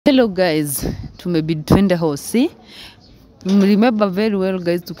Hello guys, tumebidi twende hosi. Remember very well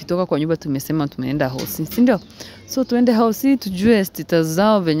guys, tukitoka kwa nyumba tumesema tumeenda hosi, si ndio? So tuende hosi tujue status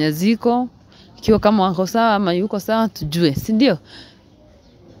zao venye ziko. Ikiwa kama wako sawa ama yuko sawa tujue, si ndio?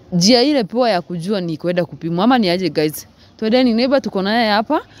 Njia ile poa ya kujua ni kwenda kupimwa ama ni aje guys? Twende ni neighbor tuko naye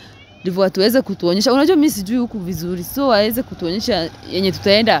hapa. Ndivyo tuweze kutuonyesha. Unajua mimi sijui huku vizuri. So aweze kutuonyesha yenye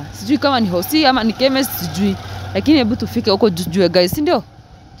tutaenda. Sijui kama ni hosi ama ni chemist sijui. Lakini hebu tufike huko tujue guys, si ndio?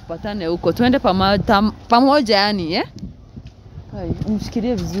 Tupatane huko. Tuende pamoja yani, Hai,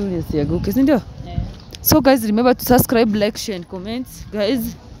 umshikilie vizuri asianguke, si ndio? Yeah. So guys, remember to subscribe, like, share and comment, guys.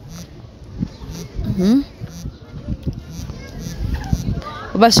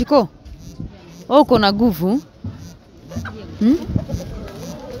 Bashiko. Oh, uko na nguvu?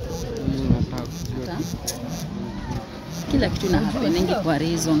 Kila kitu na happenengi kwa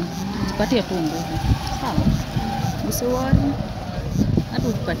reason. Tupatie tu nguvu. Sawa. Usiwari. Hata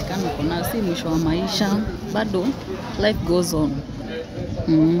ukipatikana kuna si mwisho wa maisha, bado life goes on.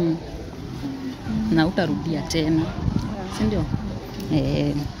 Na utarudia tena. Si ndio?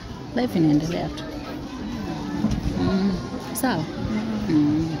 Life inaendelea tu. Sawa.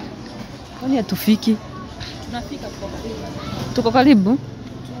 Kwani hatufiki? Tunafika kwa karibu. Tuko karibu?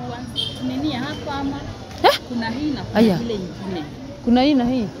 Tunenia hapa ama? Kuna hii na kuna ile nyingine. Kuna hii na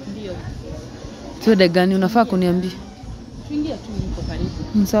hii? Ndio. Tuende gani unafaa kuniambia? Tuingia tu niko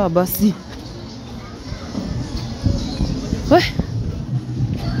karibu. Sawa basi.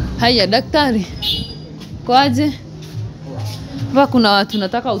 Haya daktari. Kwaje? Kuna watu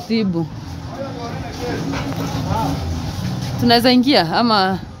nataka utibu. Tunaweza ingia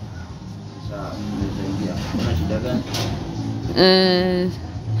ama kuna shida gani?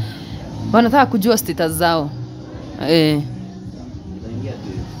 Wanataka kujua status zao.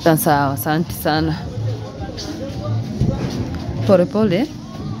 Sawa, asante sana. Pole pole.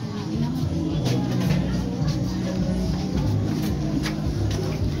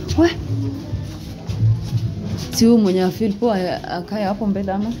 Si huyu mwenye afil poa akaya hapo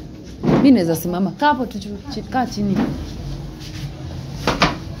mbele ama? Mimi naweza simama. Kaa hapo kaa chini.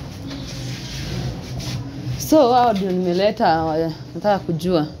 So wao ndio nimeleta, nataka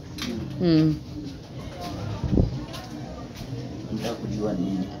kujua. Nataka kujua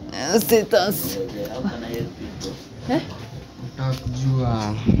nini? Status.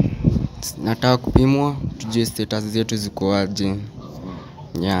 Nataka kupimwa tujue status zetu ziko aje.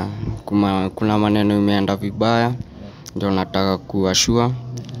 Kuna maneno imeenda vibaya, ndio nataka kuashua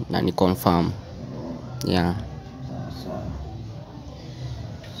na ni confirm.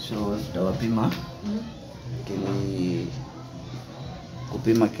 So tutawapima.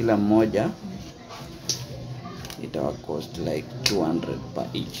 Kupima kila mmoja itawa cost like 200 per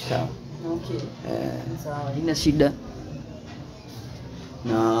each, sawa? Okay. Sawa, ina shida.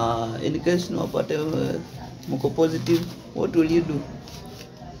 Na in case unapata mko positive, what will you do?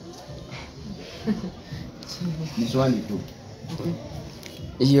 Ni swali tu.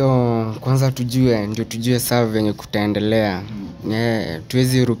 Hiyo kwanza tujue, ndio tujue saa venye kutaendelea.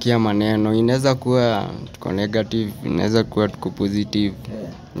 Tuwezi rukia maneno. Inaweza kuwa tuko negative, inaweza kuwa tuko positive.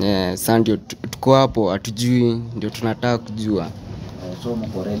 Sasa ndio tuko hapo hatujui, ndio tunataka kujua. So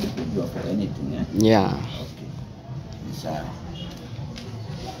mko ready kujua for anything, Okay. Sawa.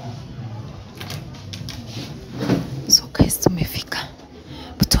 So guys, tumefika.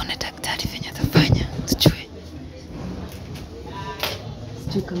 Tuone daktari venye atafanya. Tujue.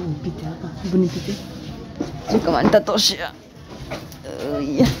 Sijui kama nipite hapa. Hebu nipite. Sijui kama nitatoshea.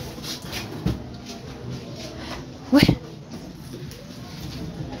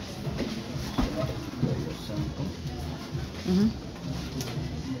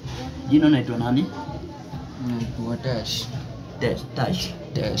 Jina naitwa nani? Naitwa Tash.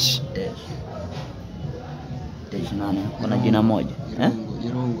 Tash nani? Kuna jina moja.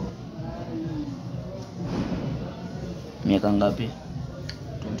 Irungo. Miaka ngapi?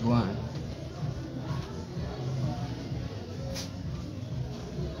 21.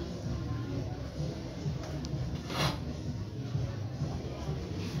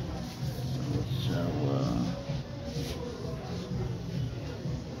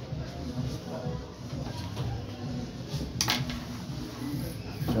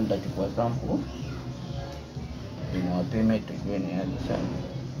 Nitachukua sample niwapime tujue ni aje sana.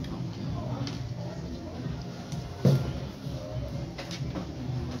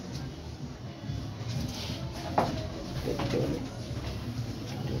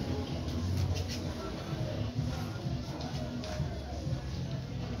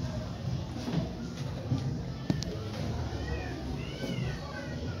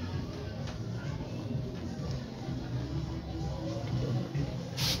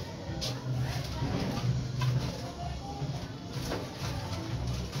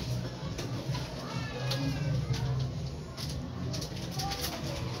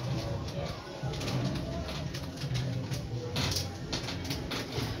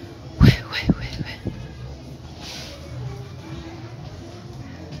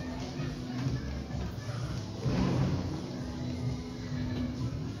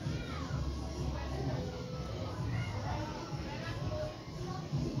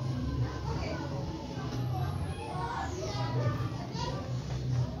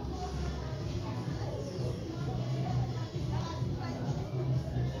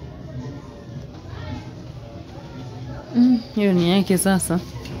 Hiyo ni yake sasa.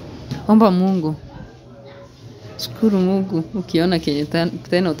 Omba Mungu. Shukuru Mungu ukiona kenye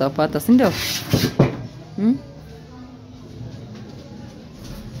tena utapata, si ndio?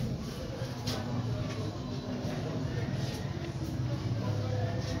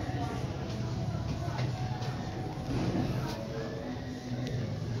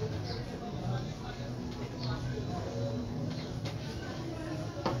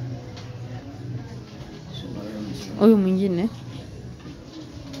 Huyu mwingine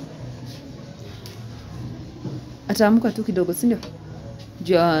ataamka tu kidogo, si ndio?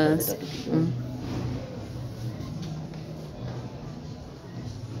 Just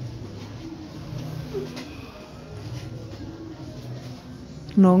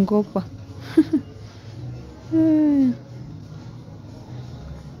naongopa.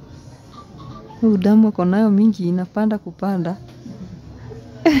 Damu ako nayo mingi, inapanda kupanda.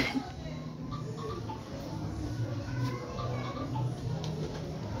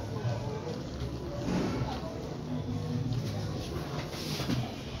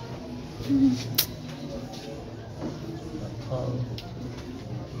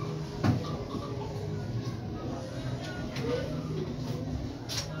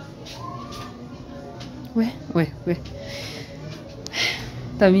 We.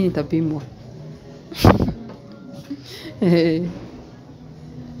 Tami nitapimwa.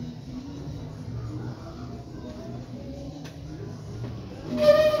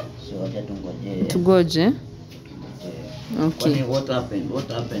 Tugoje. Okay. What happened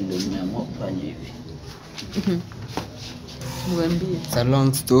ndio nimeamua kufanya hivi. Mwambie. It's a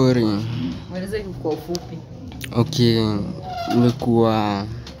long story. Mweleze kwa ufupi. Okay, nimekuwa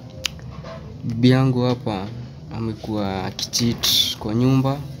bibi yangu hapa amekuwa akicheat kwa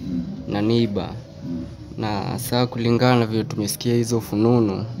nyumba na neighbor. Na saa kulingana na vile tumesikia hizo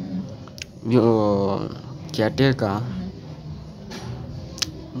fununu, hiyo kiateka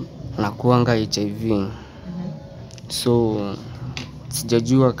anakuanga HIV. So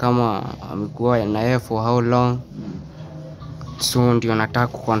sijajua kama amekuwa na yeye for how long. So ndio nataka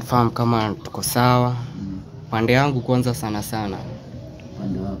kuconfirm kama tuko sawa. Pande yangu kwanza sana.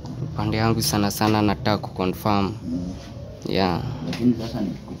 Pande yangu sana nataka kuconfirm. Yeah. Lakini sasa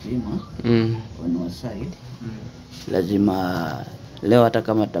nikikupima on one side lazima leo hata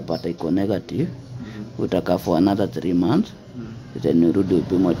kama tutapata iko negative utakaa for another 3 months then urudi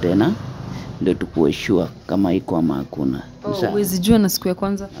upimwe tena ndio tukue sure kama iko ama hakuna. Huwezi jua na siku ya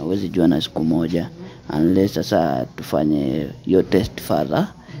kwanza? Hawezi jua na siku moja unless sasa tufanye hiyo test further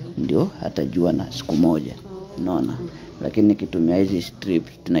ndio atajua na siku moja. Unaona? Lakini nikitumia hizi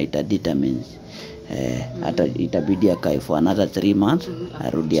strips tunaita determines. Hata itabidi akae for another 3 months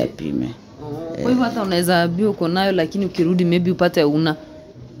arudi apime. Kwa hivyo hata unaweza ambiwa uko nayo lakini ukirudi maybe upate una.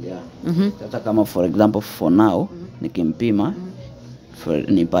 Yeah. Sasa kama for example for now nikimpima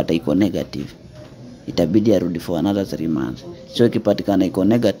nipata iko negative, itabidi arudi for another 3 months. So ikipatikana iko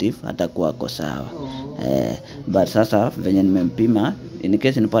negative atakuwa ako sawa. But sasa venye nimempima in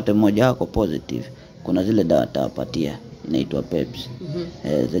case nipate mmoja wako positive, kuna zile dawa tawapatia inaitwa PEPs.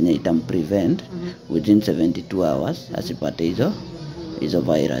 Zenye itamprevent within 72 hours asipate hizo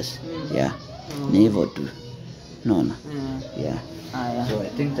virus. Yeah. Ni hivyo tu. Naona. Yeah. So I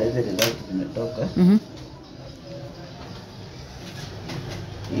think that the result imetoka.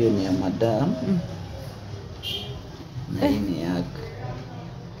 Hiyo ni ya madam. Na hii ni yake.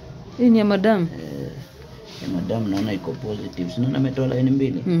 Hii ni ya madam. Ya madam naona iko positive. Sinaona ametoa line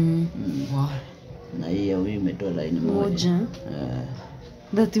mbili. Na hii ya huyu imetoa line moja.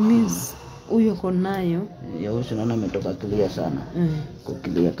 That means huyo uko nayo. Ya huyu sinaona ametoka clear sana. Kwa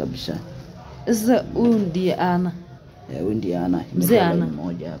clear kabisa. Sasa huyu ndiye ana. Huyu ndiye ana. Mzee ana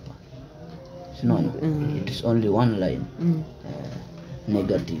moja hapa. Sinaona it is only one line.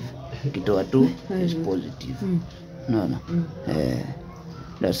 Negative. Kitoa tu is positive. Naona.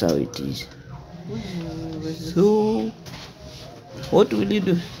 That's how it is. So what will you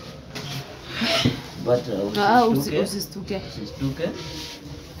do? But usistuke.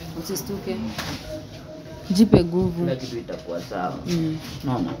 Jipe nguvu. Kila kitu itakuwa sawa.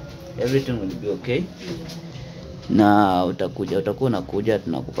 Naona everything will be okay. Na utakuwa unakuja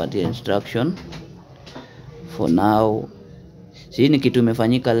tunakupatia instruction. For now si ni kitu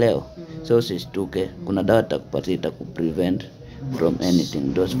imefanyika leo. So usistuke. Kuna dawa tutakupatia itakuprevent from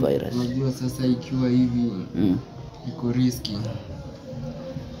anything those virus. Unajua sasa ikiwa hivi iko risky.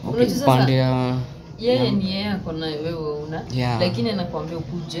 Okay, pande ya yeye ni yeye ako nayo wewe una. Lakini anakuambia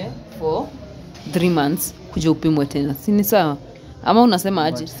ukuje for 3 months kuja upimwe tena. Si ni sawa? Ama unasema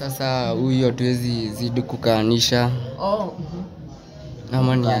aje? Sasa huyo tuwezi zidi kukaanisha.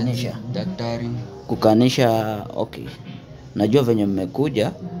 Ama ni daktari kukanisha. Okay. najua venye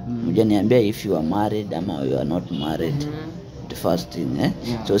mmekuja mjaniambia if you are married ama you are not married. The first thing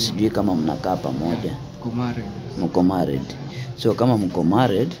so sijui kama mnakaa pamoja. Mko married. So kama mko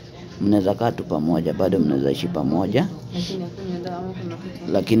married mnaweza kaa tu pamoja, bado mnaweza ishi pamoja,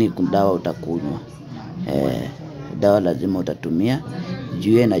 lakini dawa utakunywa. Dawa lazima utatumia.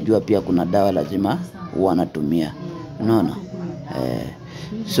 Juu najua pia kuna dawa lazima huwa anatumia. Unaona?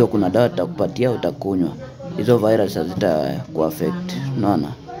 So kuna dawa tutakupatia utakunywa. Hizo virus hazita kuaffect.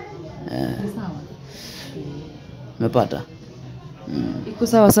 Unaona? Umepata? Iko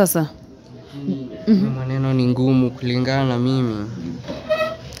sawa sasa? Maneno ni ngumu kulingana na mimi.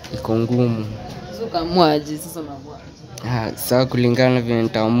 Iko ngumu. Sasa kamwaje sasa unaamua? Sasa kulingana na vile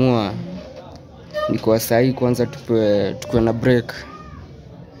nitaamua ni kwa sahi kwanza tukue na break.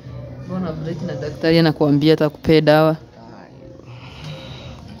 Mbona break na daktari anakuambia atakupea dawa?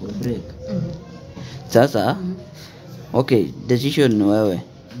 Break. Sasa okay, decision ni wewe.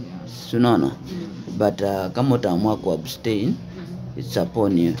 Unaona? But kama utaamua ku abstain it's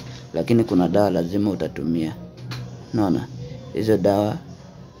upon you. Lakini kuna dawa lazima utatumia. Unaona? Hizo dawa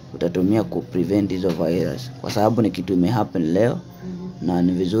utatumia ku prevent hizo virus. Kwa sababu ni kitu imehappen leo na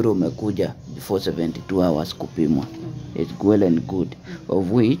ni vizuri umekuja before 72 hours kupimwa. It's well and good,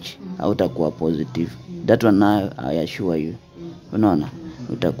 of which hautakuwa positive. That one I assure you. Unaona?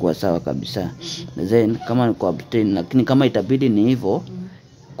 Utakuwa sawa kabisa. Then kama ni ku abstain, lakini kama itabidi ni hivyo,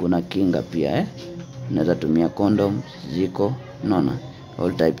 kuna kinga pia unaweza tumia condom ziko. Unaona?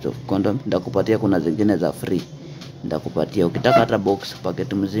 All types of condom. Ndakupatia, kuna zingine za free. Ndakupatia ukitaka hata box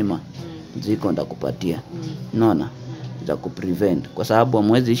packet mzima ziko ndakupatia. Unaona? Za ku prevent, kwa sababu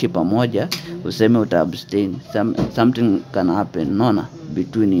hamwezi ishi pamoja useme uta abstain. Something can happen, unaona,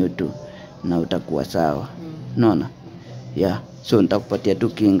 between you two na utakuwa sawa. Unaona? Yeah, so nitakupatia tu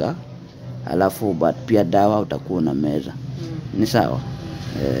kinga, alafu but pia dawa utakuwa na meza. Ni sawa?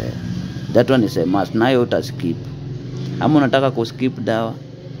 That one is a must. Nayo utaskip. Ama unataka kuskip dawa?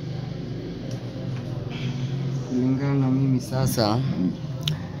 Kulingana na mimi sasa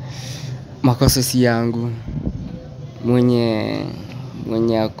makosa si yangu.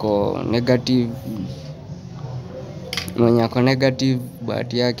 Mwenye ako negative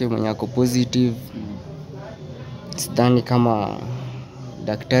bahati yake, mwenye ako positive sidhani kama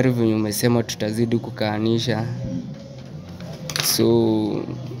daktari venye umesema tutazidi kukaanisha. So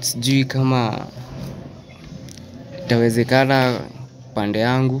sijui kama itawezekana pande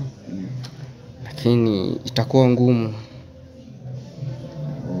yangu, lakini itakuwa ngumu.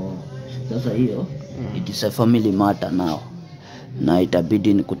 Sasa hiyo it is a family matter now, na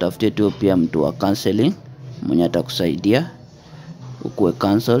itabidi ni kutafutia tu pia mtu wa counseling mwenye atakusaidia ukuwe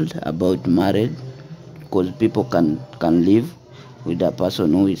counseled about marriage, because people can live with a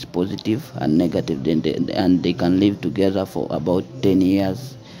person who is positive and negative, and they can live together for about 10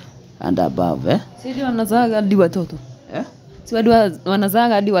 years and above. Sisi wanazaa hadi watoto. Si wanazaa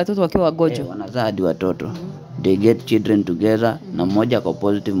hadi watoto wakiwa wagonjwa. Wanazaa hadi watoto. They get children together, na mmoja ako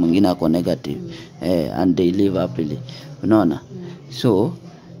positive mwingine ako negative, and they live happily. Unaona? So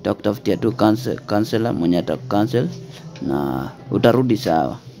takutafutia tu counselor mwenye atakucancel na utarudi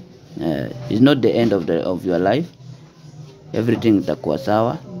sawa. It's not the end of your life. Everything itakuwa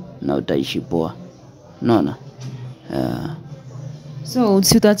sawa na utaishi poa. Unaona? So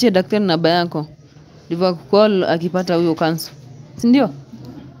usitachie daktari namba yako ndivyo call akipata huyo cancer, si ndio?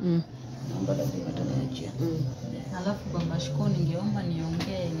 Namba lazima ataniachia. Alafu Baba Shiko, ningeomba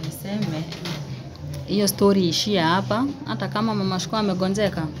niongee niseme hiyo story ishia hapa. Hata kama Mama Shiko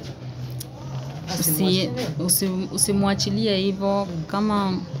amegonjeka, usimwachilie hivyo,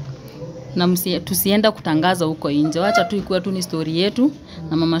 kama na tusienda kutangaza huko nje. Acha tu ikuwe tu ni story yetu,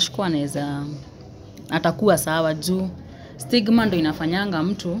 na Mama Shiko anaweza atakuwa sawa. Juu stigma ndo inafanyanga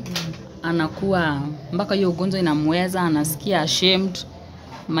mtu anakuwa mpaka hiyo ugonjwa inamweza, anasikia ashamed,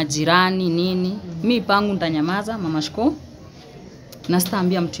 majirani nini. Mimi pangu nitanyamaza Mama Shiko, na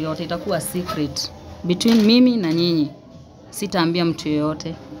sitaambia mtu yote, itakuwa secret between mimi na nyinyi, sitaambia mtu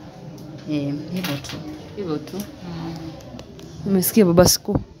yote. Hivyo tu. Umesikia Baba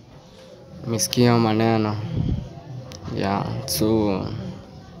Shiko? Umesikia maneno so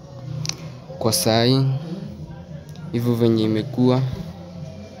kwa sahi hivyo venye imekuwa,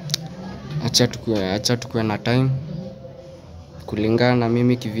 acha tukue na time kulingana na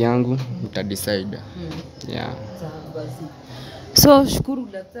mimi kivyangu nitadecide. So shukuru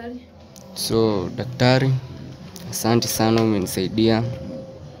daktari. So daktari, asante sana, umenisaidia,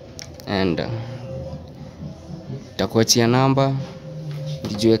 and takuachia namba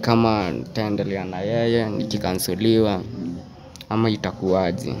nijue kama nitaendelea na yeye nikikansoliwa ama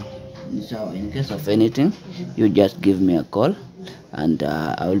itakuwaje. So in case of anything, you just give me a call and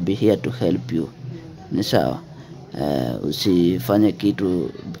I will be here to help you. Ni sawa. Usifanye kitu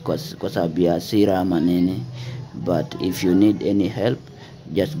kwa sababu ya hasira ama nini, but if you need any help,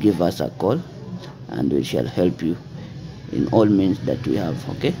 just give us a call and we shall help you in all means that we have.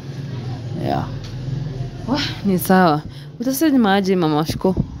 Okay? Yeah. Wah, ni sawa. Utasema aje mama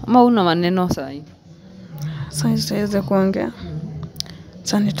Shiko? Ama una maneno sahi? Sasa sitaweza kuongea.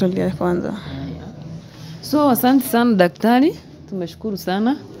 Sasa nitulie kwanza. So asante sana daktari, tumeshukuru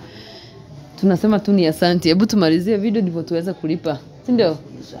sana. Tunasema tu ni asante. Hebu tumalizie video ndivyo tuweze kulipa. Si ndio?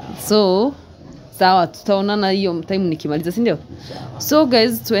 So sawa, tutaonana hiyo time nikimaliza, si ndio? So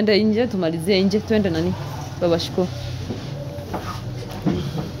guys, tuende nje, tumalizie nje, tuende nani? Baba Shiko.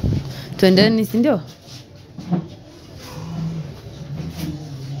 Tuendeni, si ndio?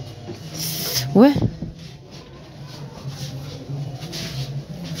 We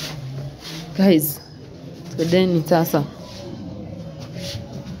guys, tuendeni sasa.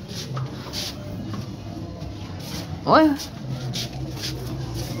 Oya.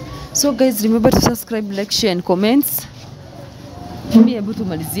 So guys, remember to subscribe, like, share and comments. Mimi hebu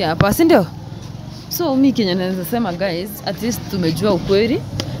tumalizia hapa, si ndio? So mimi Kenya naweza sema guys, at least tumejua ukweli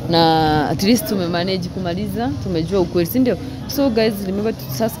na at least tumemanage kumaliza, tumejua ukweli, si ndio? So guys, remember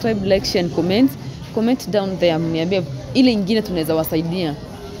to subscribe, like, share and comment. Comment down there, mniambie ile ingine tunaweza wasaidia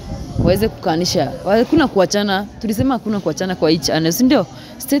waweze kukanisha. Hakuna kuachana. Tulisema hakuna kuachana kwa each other, si ndio?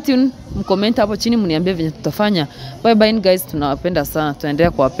 Stay tuned, mcomment hapo chini mniambie venye tutafanya. Bye bye guys, tunawapenda sana.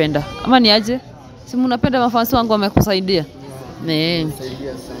 Tuendelea kuwapenda. Ama ni aje? Si mnapenda mafans wangu wamekusaidia?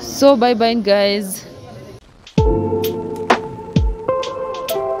 So bye bye guys.